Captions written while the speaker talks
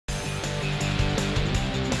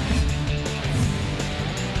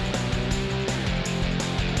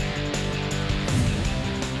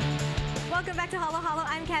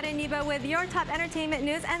I'm Iniba with your top entertainment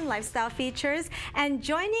news and lifestyle features. And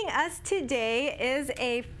joining us today is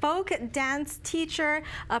a folk dance teacher,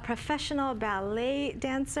 a professional ballet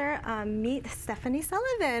dancer. Meet Stephanie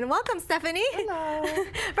Sullivan. Welcome, Stephanie. Hello.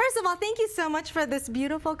 First of all, thank you so much for this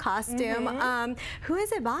beautiful costume. Who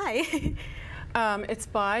is it by? It's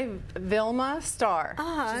by Vilma Starr.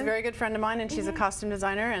 She's a very good friend of mine, and she's a costume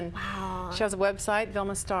designer, and she has a website,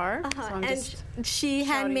 Vilma Starr. So I'm just she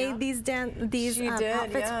handmade these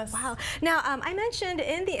outfits. Yes. Wow. Now, I mentioned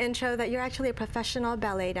in the intro that you're actually a professional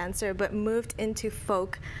ballet dancer, but moved into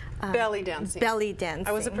folk belly dancing. Belly dancing.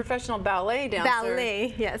 I was a professional ballet dancer.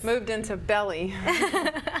 Ballet, yes. Moved into belly.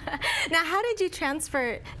 Now, how did you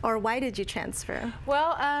transfer, or why did you transfer?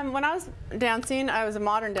 Well, when I was dancing, I was a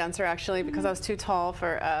modern dancer actually, because I was too tall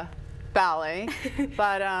for ballet.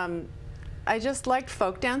 But I just liked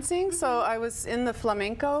folk dancing, so I was in the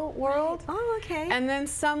flamenco world. Oh, okay. And then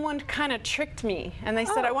someone kind of tricked me, and they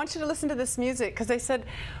said, I want you to listen to this music, because they said,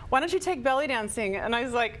 why don't you take belly dancing? And I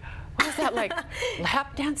was like, what is that, like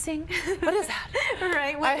lap dancing? What is that?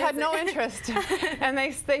 Right. I had no interest. And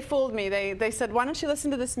they fooled me. They said, why don't you listen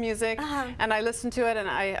to this music? And I listened to it, and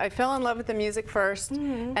I fell in love with the music first.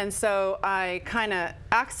 And so I kind of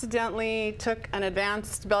accidentally took an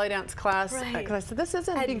advanced belly dance class. Because I said, this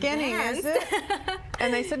isn't beginning, is it?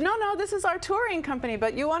 And they said, no, this is our touring company,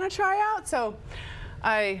 but you want to try out? So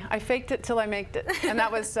I faked it till I maked it. And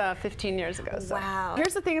that was 15 years ago. So wow.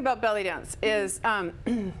 Here's the thing about belly dance is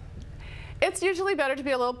it's usually better to be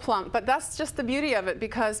a little plump, but that's just the beauty of it,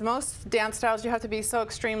 because most dance styles you have to be so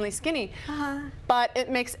extremely skinny. But it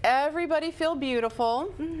makes everybody feel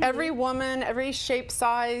beautiful. Every woman, every shape,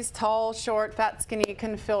 size, tall, short, fat, skinny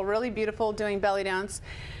can feel really beautiful doing belly dance.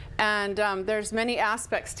 And there's many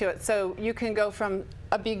aspects to it. So you can go from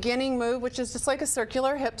a beginning move, which is just like a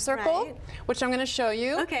circular hip circle, which I'm going to show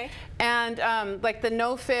you. Okay. And like the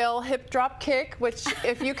no-fail hip drop kick, which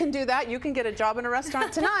if you can do that, you can get a job in a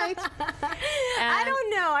restaurant tonight. I don't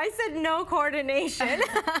know. I said no coordination.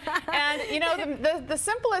 And you know, the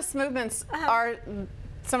simplest movements are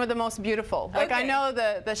some of the most beautiful. Like I know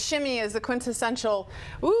the shimmy is the quintessential,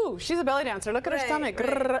 ooh, she's a belly dancer, look at her stomach.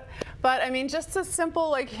 But I mean, just a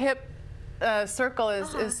simple like hip circle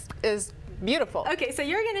is beautiful. Okay, so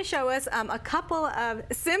you're going to show us a couple of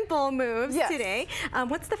simple moves today.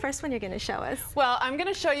 What's the first one you're going to show us? Well, I'm going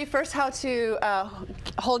to show you first how to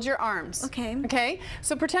hold your arms. Okay,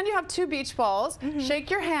 so pretend you have two beach balls, shake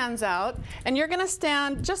your hands out, and you're going to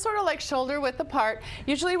stand just sort of like shoulder width apart,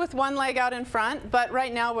 usually with one leg out in front, but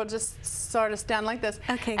right now we'll just sort of stand like this.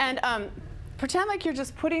 Okay. And pretend like you're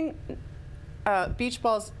just putting beach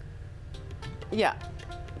balls,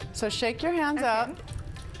 so shake your hands out.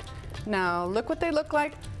 Now look what they look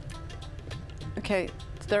like. Okay,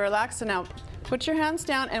 they're relaxed. So now put your hands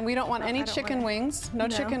down, and we don't want any chicken wings. No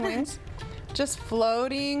chicken wings. Just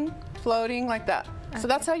floating like that. So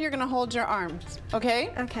that's how you're going to hold your arms.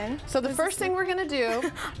 Okay? Okay. So the first thing we're going to do,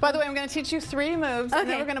 by the way, I'm going to teach you 3 moves, and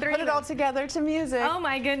then we're going to put it all together to music. Oh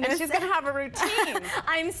my goodness. And she's going to have a routine.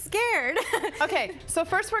 I'm scared. Okay, so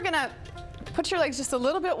first we're going to put your legs just a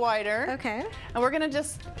little bit wider. Okay. And we're going to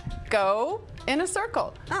just go in a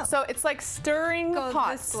circle. So it's like stirring the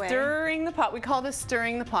pot. Stirring the pot. We call this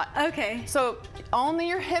stirring the pot. Okay. So only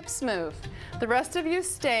your hips move. The rest of you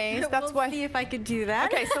stays. That's why. We'll see if I could do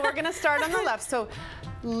that. Okay, so we're going to start on the left. So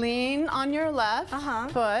lean on your left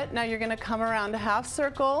foot. Now you're going to come around a half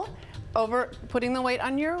circle, over putting the weight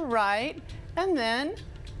on your right, and then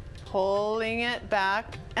pulling it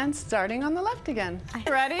back and starting on the left again.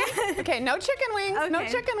 Ready? Okay, no chicken wings. No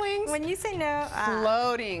chicken wings. When you say no,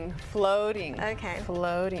 floating. Okay.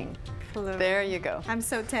 Floating. There you go. I'm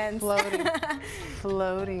so tense.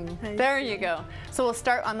 Floating. There you go. So we'll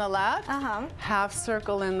start on the left. Half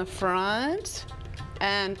circle in the front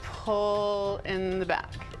and pull in the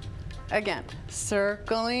back. Again,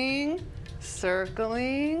 circling.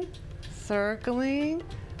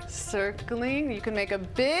 You can make a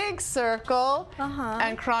big circle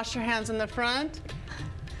and cross your hands in the front,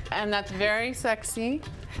 and that's very sexy.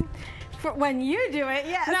 For when you do it,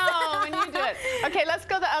 yes. No, when you do it. Okay, let's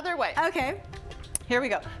go the other way. Okay. Here we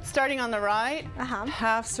go. Starting on the right,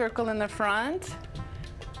 half circle in the front,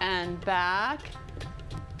 and back,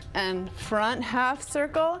 and front half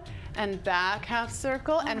circle, and back half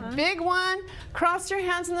circle, and big one. Cross your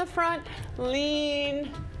hands in the front,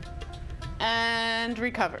 lean, and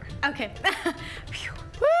recover. Okay.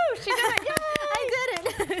 Woo, she did it, yay! I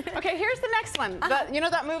did it. Okay, here's the next one. You know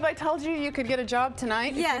that move I told you could get a job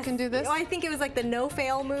tonight? Yes. If you can do this? Oh, I think it was like the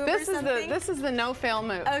no-fail move or something. This is the no-fail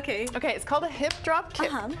move. Okay. Okay, it's called a hip drop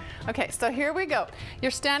kick. Okay, so here we go.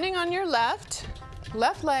 You're standing on your left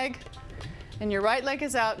leg, and your right leg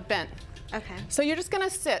is out, bent. Okay. So you're just gonna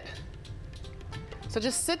sit. So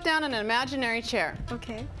just sit down in an imaginary chair.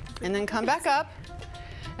 Okay. And then come back up.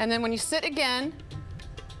 And then when you sit again,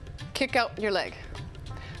 kick out your leg.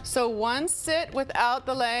 So one sit without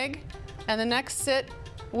the leg, and the next sit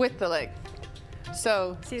with the leg.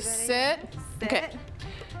 So sit. Okay.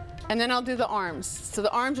 And then I'll do the arms. So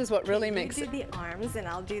the arms is what really makes it. You do the arms, and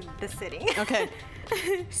I'll do the sitting. Okay.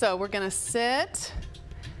 So we're gonna sit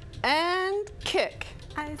and kick.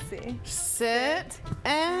 I see. Sit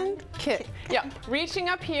and kick. Yeah, reaching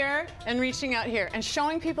up here and reaching out here, and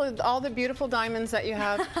showing people all the beautiful diamonds that you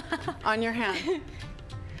have on your hand.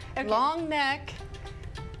 Okay. Long neck.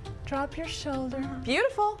 Drop your shoulder.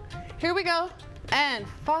 Beautiful. Here we go. And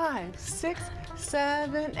 5, 6,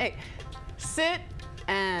 7, 8. Sit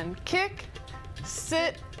and kick.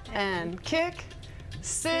 Sit and kick.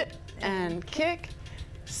 Sit and kick.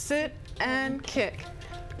 Sit and kick.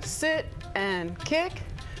 Sit and kick.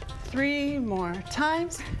 3 more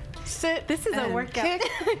times. Sit. This is a workout. Kick.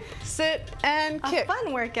 Sit and kick. A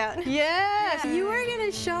fun workout. Yes. You were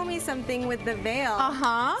gonna show me something with the veil.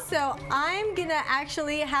 So I'm gonna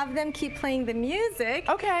actually have them keep playing the music.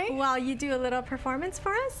 Okay. While you do a little performance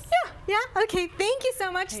for us. Yeah. Yeah. Okay. Thank you so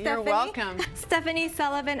much, Stephanie. You're welcome. Stephanie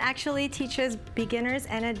Sullivan actually teaches beginners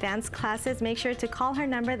and advanced classes. Make sure to call her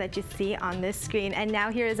number that you see on this screen. And now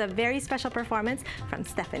here is a very special performance from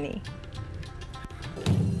Stephanie.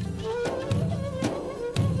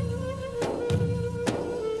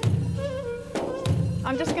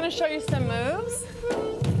 I'm just going to show you some moves.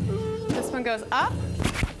 This one goes up.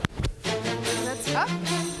 That's up.